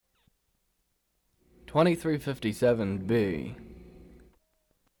2357B.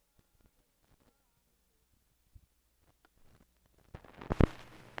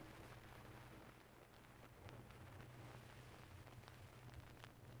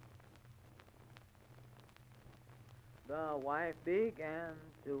 The wife began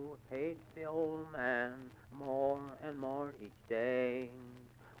to hate the old man more and more each day.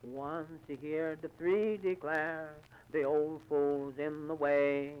 Once he heard the three declare, the old fool's in the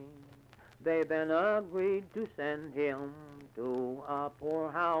way. They then agreed to send him to a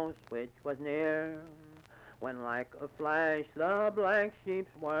poor house which was near. When like a flash the black sheep's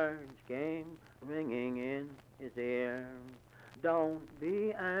words came ringing in his ear. Don't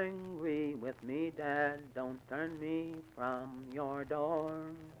be angry with me, Dad, don't turn me from your door.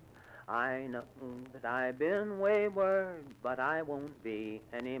 I know that I've been wayward, but I won't be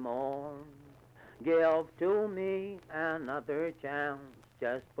anymore. Give to me another chance,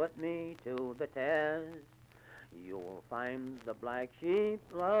 just put me to the test. You'll find the black sheep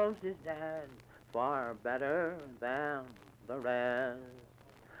loves his dad far better than the rest.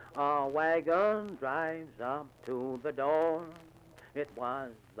 A wagon drives up to the door. It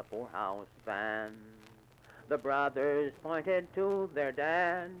was the poorhouse van. The brothers pointed to their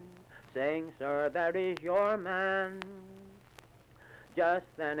dad, saying, "Sir, that is your man." Just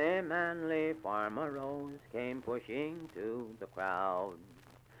then a manly farmer rose, came pushing to the crowd,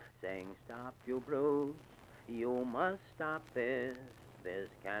 saying, "Stop, you brutes, you must stop this. This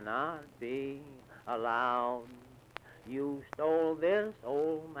cannot be allowed. You stole this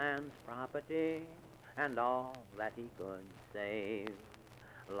old man's property and all that he could save.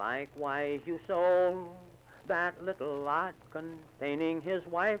 Likewise you sold that little lot containing his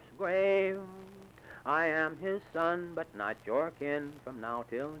wife's grave. I am his son, but not your kin from now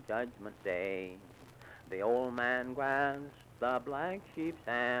till judgment day." The old man grasped the black sheep's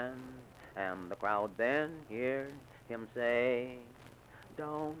hand, and the crowd then heard him say,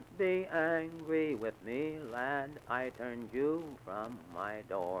 "Don't be angry with me, lad, I turned you from my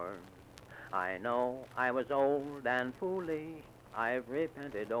door. I know I was old and foolish, I've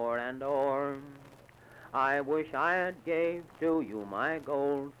repented o'er and o'er. I wish I had gave to you my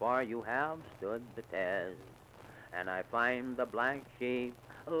gold, for you have stood the test. And I find the black sheep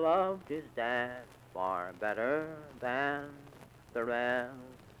loved his dad far better than the rest."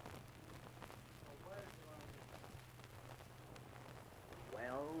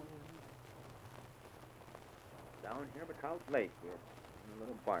 Well, down here by Trout Lake, we're in a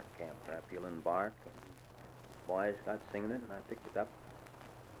little bark camp, peeling bark. And boys got singing it, and I picked it up.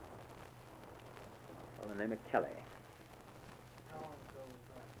 By the name of Kelly.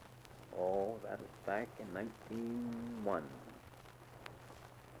 Oh, that was back in 1901.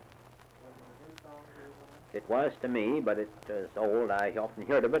 It was to me, but it was old. I often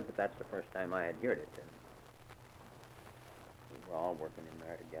heard of it, but that's the first time I had heard it. And we were all working in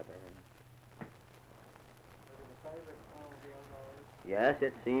there together. And yes,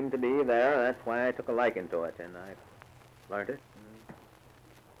 it seemed to be there. That's why I took a liking to it, and I learned it. And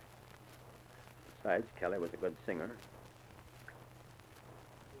besides, Kelly was a good singer.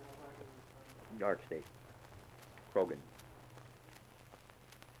 York State, Krogan.